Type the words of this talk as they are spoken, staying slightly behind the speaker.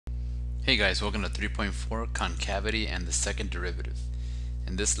Hey guys, welcome to 3.4 concavity and the second derivative.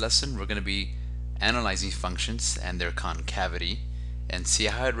 In this lesson we're going to be analyzing functions and their concavity and see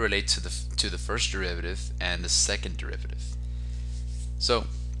how it relates to the first derivative and the second derivative. So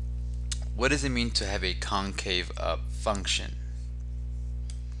what does it mean to have a concave up function?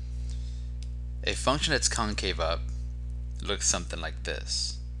 A function that's concave up looks something like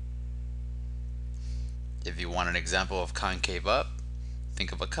this. If you want an example of concave up,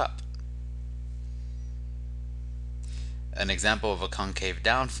 think of a cup. An example of a concave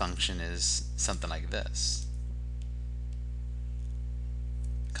down function is something like this.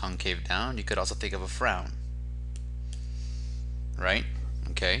 Concave down, you could also think of a frown, right?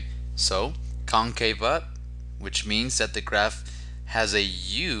 Okay, so concave up, which means that the graph has a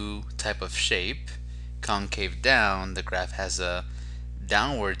U type of shape. Concave down, the graph has a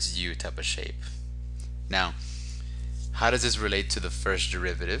downwards U type of shape. Now, how does this relate to the first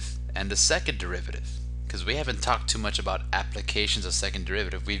derivative and the second derivative? Because we haven't talked too much about applications of second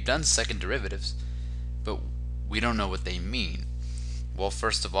derivative. We've done second derivatives, but we don't know what they mean. Well,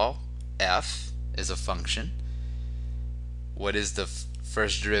 first of all, f is a function. What does the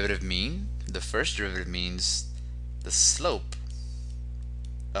first derivative mean? The first derivative means the slope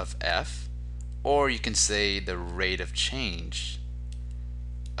of f, or you can say the rate of change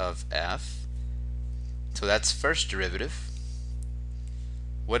of f. So that's first derivative.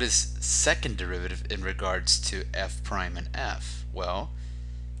 What is second derivative in regards to f prime and f? Well,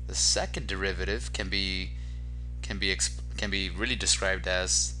 the second derivative can be really described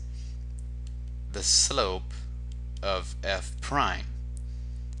as the slope of f prime.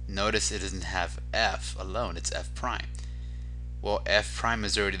 Notice it doesn't have f alone, it's f prime. Well, f prime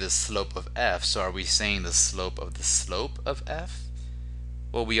is already the slope of f, so are we saying the slope of f?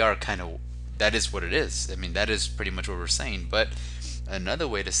 Well, we are kind of, that is what it is. I mean, that is pretty much what we're saying, but another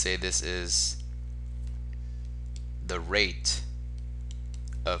way to say this is the rate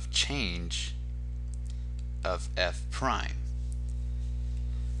of change of f prime.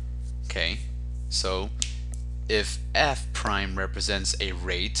 Okay, so if f prime represents a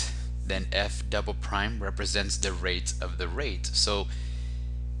rate, then f double prime represents the rate of the rate. So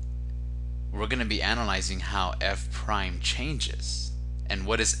we're going to be analyzing how f prime changes. And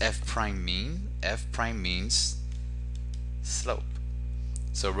what does f prime mean? F prime means slope.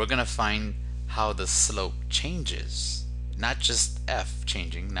 So we're going to find how the slope changes, not just f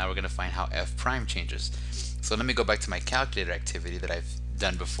changing. Now we're going to find how f prime changes. So let me go back to my calculator activity that I've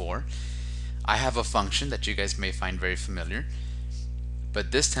done before. I have a function that you guys may find very familiar,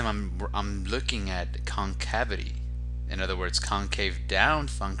 but this time I'm looking at concavity. In other words, concave down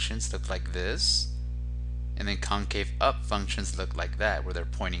functions look like this, and then concave up functions look like that, where they're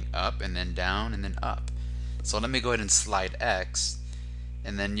pointing up and then down and then up. So let me go ahead and slide X,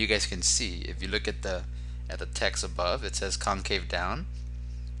 and then you guys can see, if you look at the text above, it says concave down,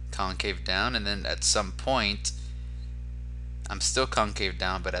 and then at some point I'm still concave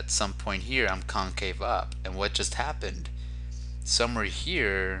down, but at some point here I'm concave up. And what just happened? Somewhere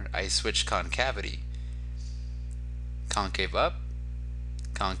here I switched concavity. Concave up,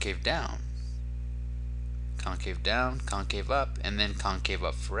 concave down, concave down, concave up, and then concave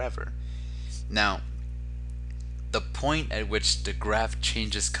up forever. Now, the point at which the graph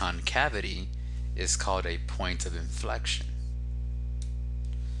changes concavity is called a point of inflection.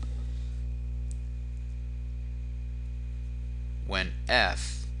 When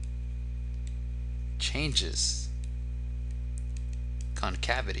f changes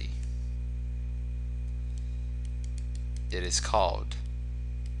concavity, it is called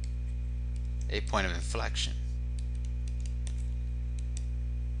a point of inflection.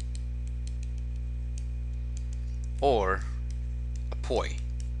 Or a POI,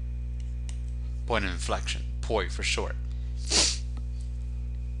 point of inflection, POI for short.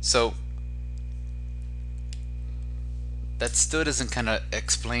 So that still doesn't kind of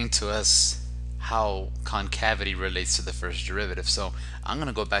explain to us how concavity relates to the first derivative. So I'm going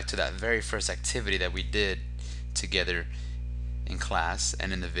to go back to that very first activity that we did together in class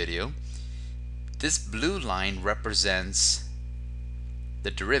and in the video. This blue line represents the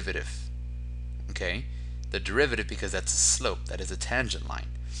derivative, okay? The derivative, because that's a slope, that is a tangent line.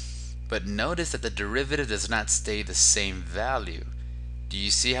 But notice that the derivative does not stay the same value. Do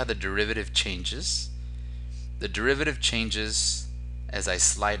you see how the derivative changes? The derivative changes as I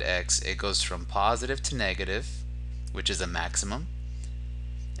slide X. It goes from positive to negative, which is a maximum,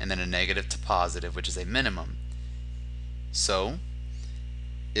 and then a negative to positive, which is a minimum. So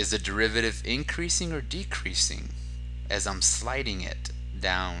is the derivative increasing or decreasing as I'm sliding it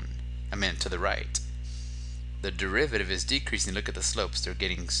down, to the right? the derivative is decreasing. Look at the slopes. They're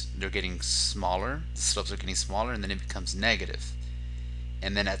getting smaller. The slopes are getting smaller, and then it becomes negative.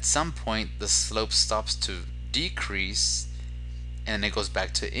 And then at some point the slope stops to decrease and it goes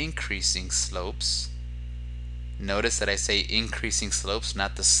back to increasing slopes. Notice that I say increasing slopes,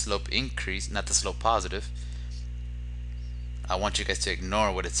 not the slope increase, not the slope positive. I want you guys to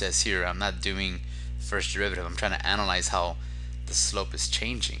ignore what it says here. I'm not doing first derivative. I'm trying to analyze how the slope is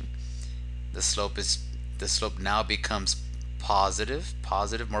changing. The slope now becomes positive,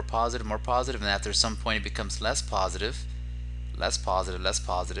 more positive, more positive, and after some point it becomes less positive, less positive, less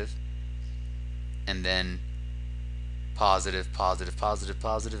positive, and then positive, positive, positive,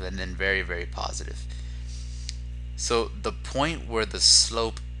 positive, and then very, very positive. So the point where the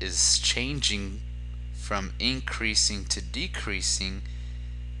slope is changing from increasing to decreasing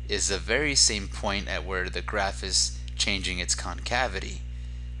is the very same point at where the graph is changing its concavity.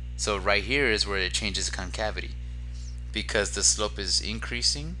 So right here is where it changes concavity, because the slope is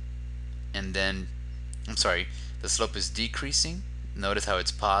increasing, and then the slope is decreasing. Notice how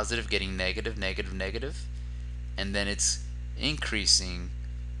it's positive, getting negative, negative, negative, and then it's increasing,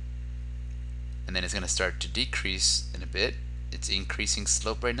 and then it's going to start to decrease in a bit. It's increasing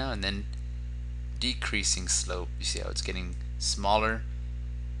slope right now, and then decreasing slope. You see how it's getting smaller,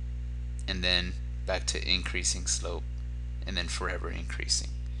 and then back to increasing slope, and then forever increasing.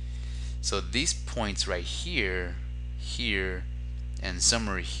 So these points right here, here, and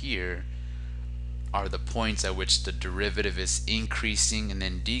somewhere here are the points at which the derivative is increasing and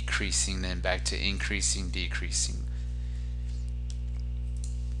then decreasing, then back to increasing, decreasing.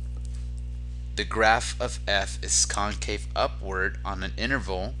 The graph of f is concave upward on an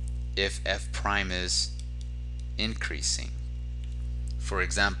interval if f prime is increasing. For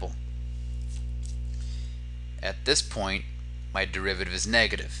example, at this point my derivative is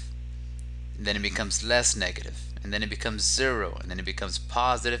negative, and then it becomes less negative, and then it becomes 0, and then it becomes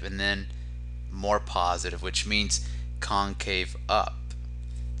positive, and then more positive, which means concave up.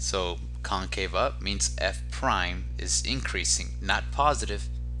 So concave up means f prime is increasing, not positive,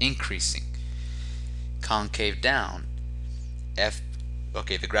 increasing. Concave down,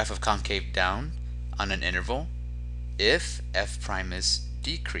 the graph of concave down on an interval if f prime is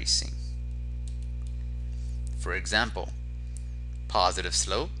decreasing. For example, positive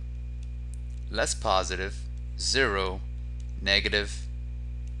slope, less positive, 0, negative,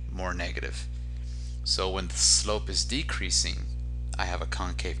 more negative. So when the slope is decreasing, I have a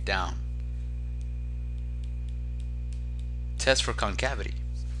concave down. Test for concavity.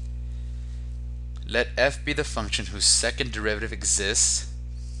 Let f be the function whose second derivative exists,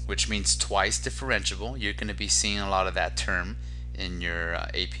 which means twice differentiable. You're going to be seeing a lot of that term in your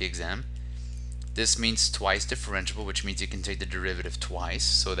AP exam. This means twice differentiable, which means you can take the derivative twice,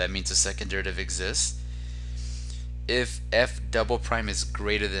 so that means the second derivative exists. If f double prime is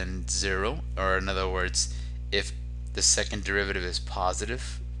greater than 0, or in other words, if the second derivative is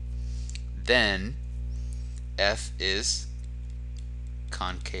positive, then f is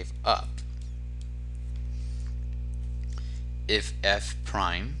concave up. If f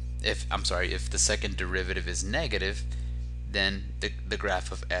prime, if the second derivative is negative, then the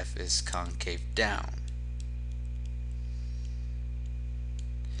graph of f is concave down.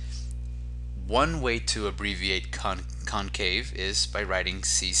 One way to abbreviate concave is by writing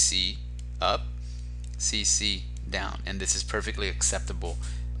CC up, CC down, and this is perfectly acceptable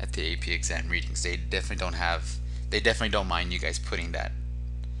at the AP exam readings. They definitely don't mind you guys putting that.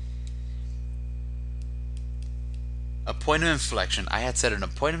 A point of inflection. I had said a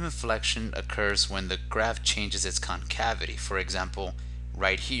point of inflection occurs when the graph changes its concavity. For example,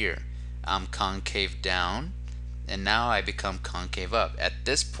 right here, I'm concave down, and now I become concave up. At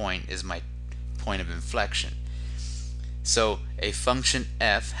this point is my point of inflection. So a function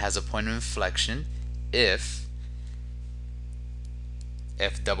f has a point of inflection if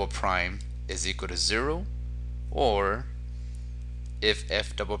f double prime is equal to 0, or if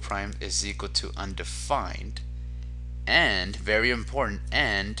f double prime is equal to undefined, and very important,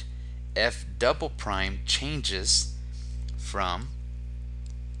 and f double prime changes from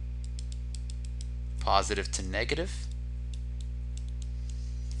positive to negative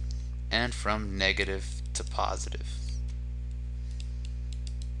and from negative to positive.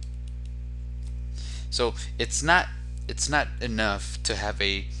 So it's not enough to have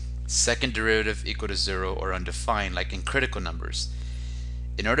a second derivative equal to 0 or undefined like in critical numbers.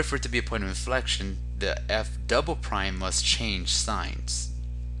 In order for it to be a point of inflection, the f double prime must change signs,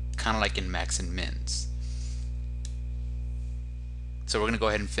 kind of like in max and mins. So we're going to go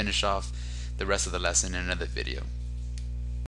ahead and finish off the rest of the lesson in another video.